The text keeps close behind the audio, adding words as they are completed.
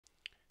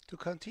To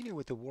continue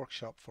with the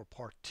workshop for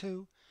part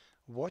 2,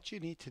 what you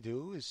need to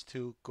do is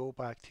to go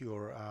back to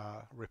your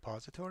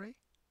repository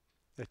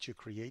that you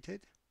created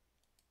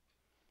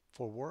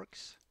for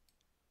works.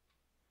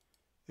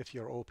 If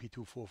you're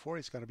OP244,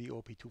 it's going to be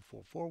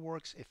OP244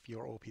 works. If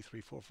you're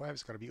OP345,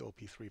 it's going to be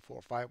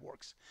OP345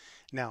 works.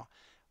 Now,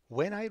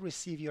 when I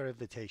receive your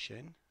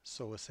invitation,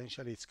 so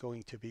essentially it's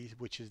going to be,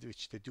 which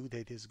the due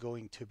date is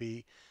going to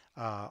be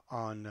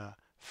on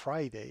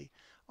Friday.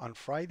 On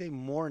Friday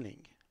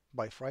morning,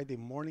 by Friday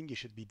morning, you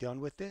should be done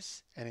with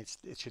this, and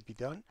it should be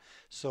done.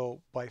 So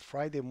by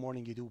Friday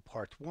morning, you do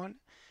part 1.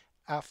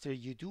 After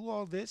you do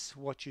all this,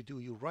 what you do,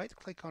 you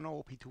right-click on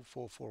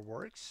OP244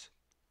 works.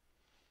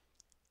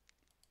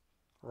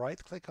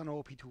 Right-click on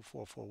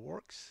OP244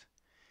 works,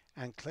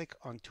 and click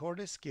on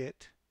Tortoise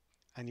Git,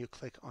 and you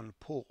click on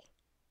Pull.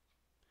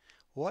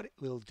 What it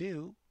will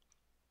do,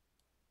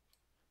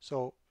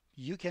 so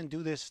you can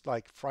do this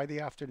like Friday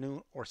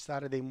afternoon or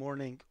Saturday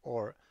morning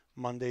or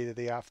Monday the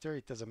day after,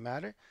 it doesn't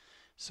matter.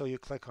 So you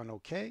click on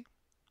OK,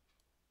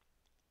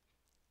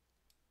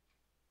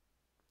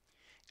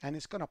 and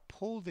it's going to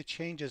pull the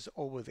changes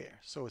over there.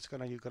 So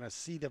you're going to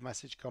see the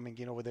message coming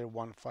in over there,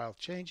 one file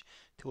change,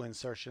 2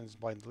 insertions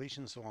by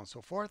deletion, so on and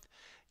so forth.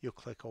 You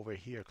click over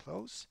here,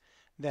 close.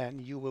 Then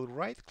you will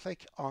right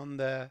click on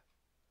the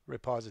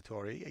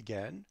repository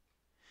again,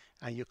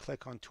 and you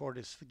click on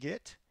Tortoise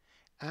Git,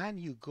 and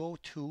you go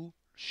to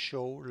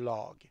show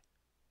log.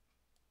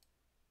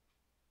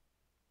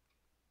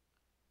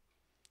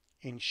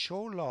 In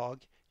show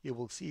log, you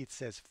will see it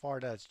says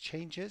Fardad's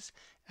changes,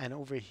 and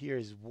over here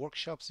is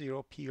workshop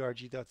 0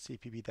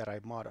 prg.cpb that I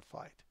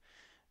modified.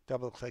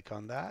 Double click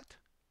on that,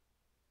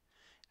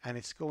 and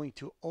it's going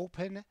to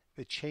open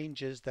the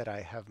changes that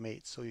I have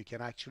made, so you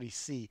can actually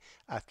see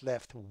at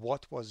left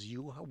what was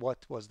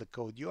the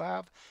code you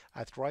have.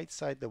 At right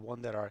side, the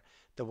ones that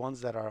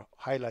are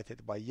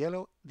highlighted by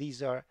yellow,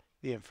 these are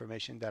the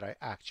information that I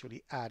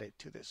actually added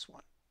to this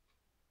one.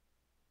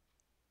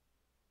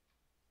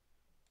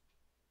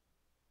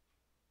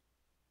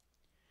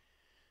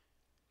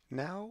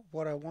 Now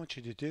what I want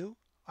you to do,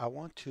 I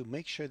want to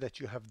make sure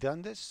that you have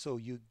done this, so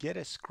you get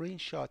a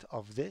screenshot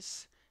of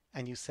this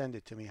and you send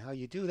it to me. How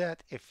you do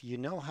that, if you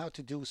know how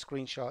to do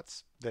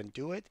screenshots, then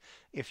do it.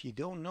 If you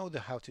don't know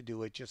how to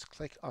do it, just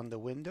click on the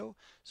window.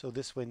 So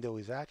this window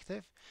is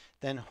active.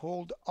 Then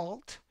hold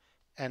Alt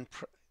and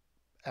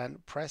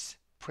press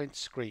print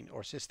screen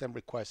or system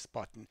request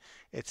button.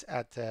 It's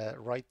at the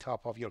right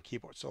top of your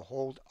keyboard. So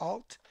hold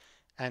Alt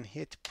and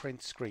hit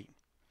print screen.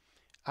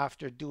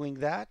 After doing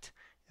that,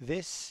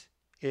 this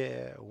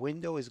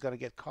window is going to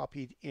get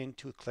copied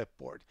into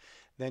clipboard.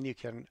 Then you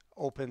can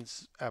open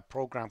a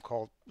program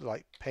called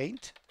like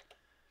Paint.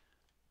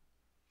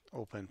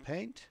 Open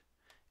Paint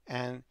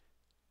and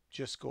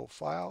just go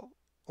File.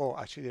 Oh,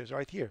 actually, there's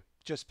right here.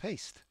 Just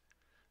paste.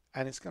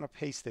 And it's going to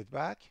paste it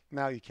back.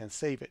 Now you can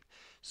save it.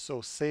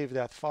 So save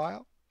that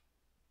file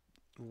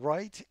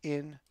right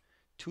in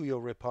to your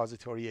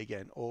repository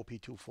again,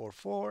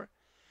 OP244,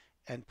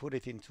 and put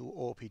it into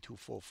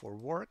OP244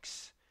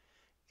 works.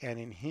 And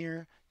in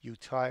here you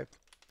type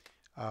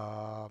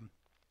go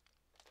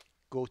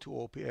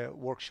to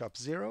workshop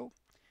 0,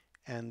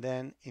 and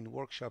then in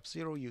workshop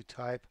 0 you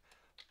type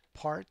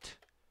part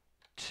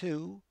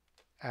 2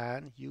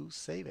 and you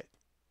save it,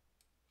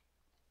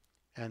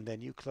 and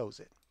then you close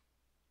it.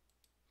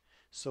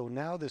 So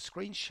now the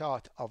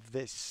screenshot of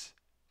this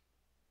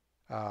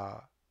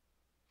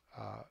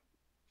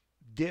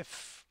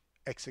diff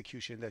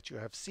execution that you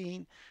have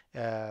seen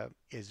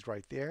is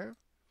right there.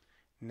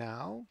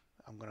 Now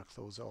I'm going to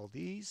close all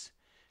these.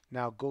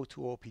 Now go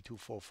to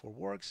OP244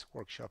 works,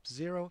 workshop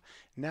 0.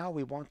 Now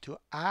we want to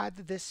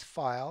add this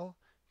file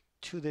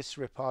to this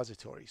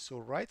repository. So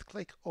right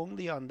click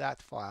only on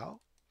that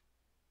file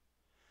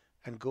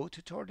and go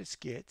to Tortoise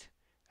Git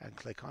and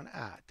click on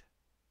add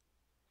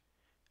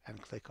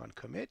and click on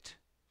commit.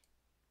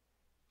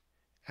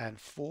 And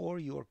for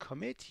your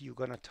commit, you're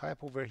going to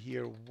type over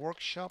here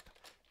workshop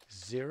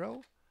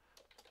 0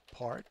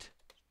 part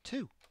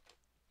 2.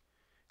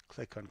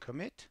 Click on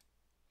commit,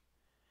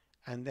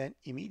 and then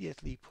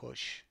immediately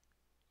push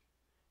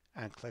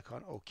and click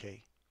on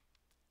OK.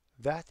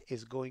 That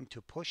is going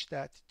to push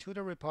that to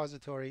the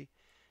repository,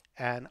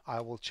 and I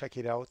will check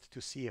it out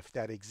to see if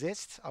that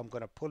exists. I'm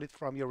going to pull it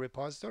from your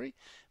repository,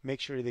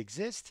 make sure it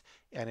exists,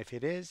 and if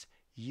it is,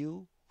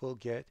 you will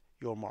get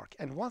your mark.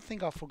 And one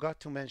thing I forgot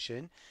to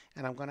mention,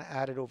 and I'm going to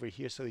add it over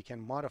here so you can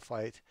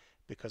modify it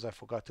because I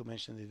forgot to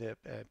mention in the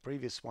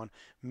previous one.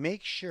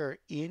 Make sure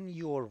in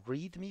your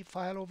README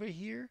file over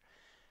here,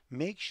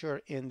 make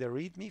sure in the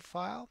README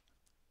file,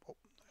 oh,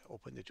 I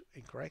opened it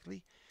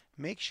incorrectly.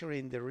 Make sure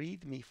in the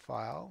README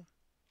file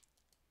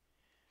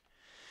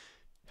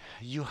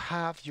you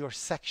have your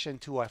section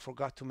 2. I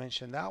forgot to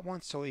mention that one.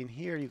 So in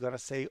here you're going to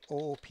say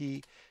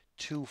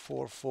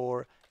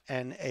OP244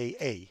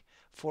 NAA.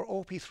 For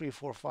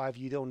OP345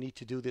 you don't need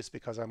to do this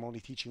because I'm only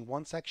teaching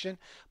one section,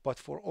 but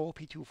for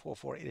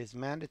OP244 it is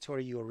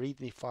mandatory your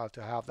README file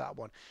to have that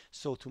one.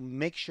 So to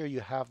make sure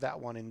you have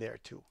that one in there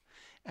too.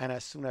 And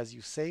as soon as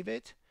you save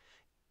it,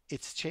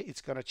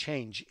 it's going to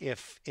change.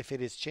 If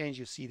it is changed,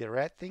 you see the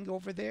red thing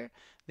over there,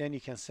 then you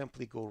can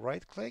simply go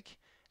right click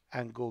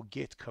and go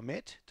git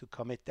commit to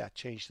commit that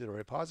change to the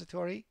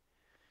repository.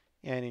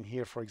 And in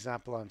here, for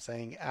example, I'm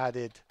saying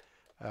added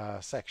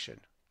section,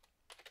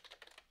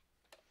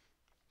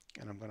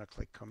 and I'm going to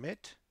click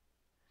commit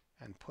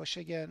and push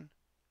again,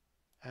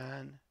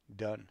 and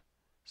done.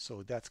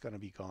 So that's going to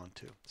be gone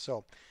too.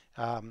 So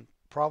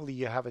probably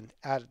you haven't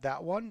added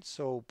that one,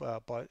 so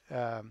but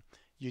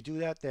you do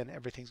that, then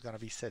everything's going to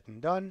be set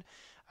and done.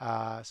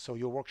 So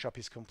your workshop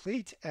is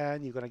complete,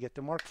 and you're going to get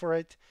the mark for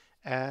it.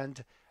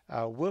 And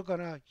we're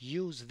going to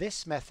use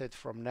this method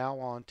from now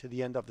on to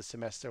the end of the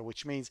semester,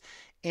 which means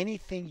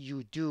anything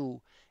you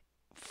do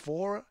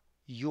for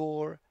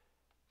your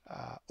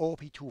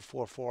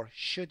OP244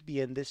 should be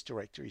in this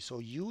directory. So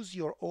use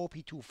your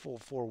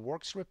OP244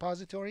 works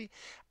repository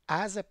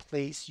as a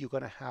place you're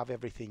going to have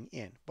everything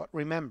in. But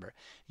remember,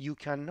 you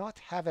cannot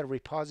have a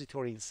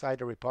repository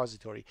inside a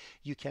repository.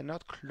 You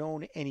cannot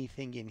clone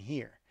anything in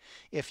here.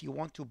 If you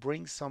want to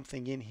bring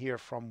something in here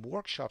from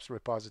workshops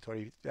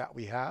repository that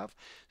we have,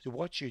 so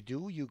what you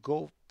do, you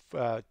go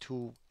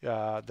to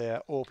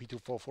the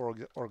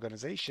OP244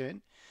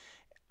 organization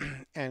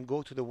and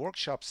go to the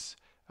workshops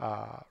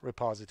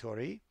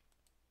repository.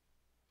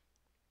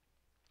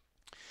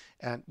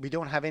 And we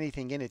don't have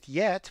anything in it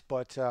yet,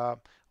 but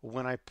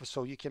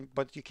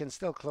you can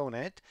still clone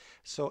it.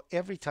 So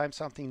every time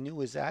something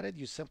new is added,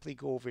 you simply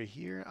go over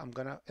here.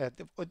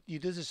 You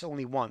do this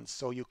only once,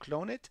 so you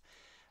clone it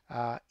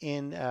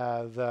in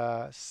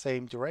the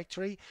same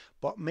directory,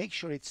 but make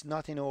sure it's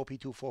not in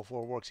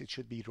OP244 works. It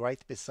should be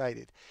right beside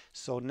it.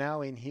 So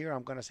now in here,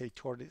 I'm going to say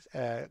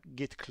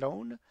git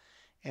clone,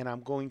 and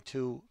I'm going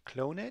to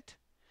clone it.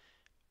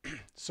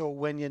 So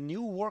when your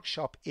new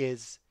workshop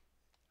is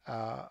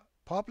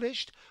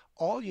published,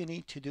 all you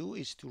need to do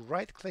is to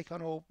right click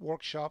on all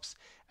workshops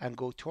and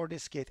go toward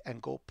this git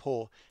and go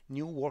pull.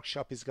 New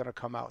workshop is going to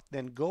come out.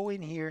 Then go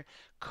in here,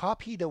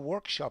 copy the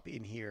workshop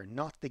in here,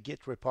 not the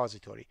git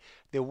repository,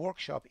 the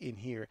workshop in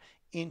here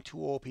into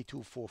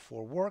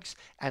OP244 works,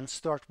 and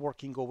start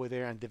working over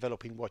there and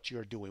developing what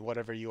you're doing,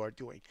 whatever you are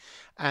doing.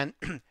 And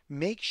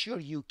make sure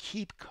you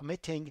keep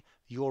committing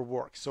your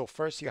work. So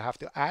first you have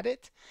to add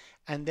it,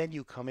 and then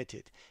you commit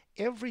it.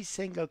 Every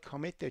single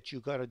commit that you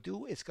got to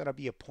do is going to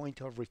be a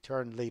point of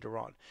return later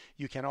on.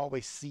 You can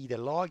always see the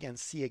log and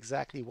see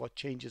exactly what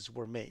changes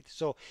were made.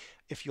 So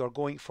if you're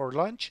going for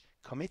lunch,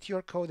 commit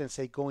your code and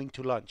say going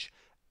to lunch.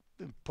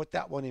 Put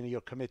that one in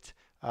your commit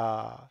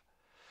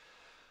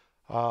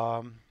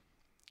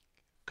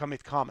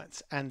commit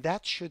comments, and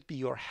that should be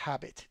your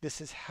habit.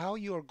 This is how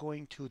you're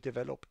going to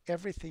develop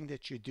everything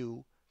that you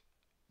do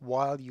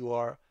while you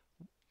are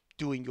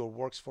doing your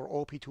works for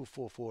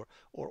OP244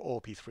 or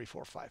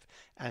OP345.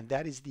 And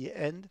that is the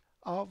end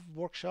of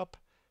workshop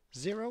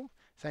 0.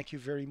 Thank you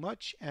very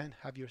much, and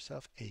have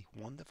yourself a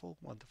wonderful,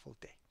 wonderful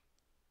day.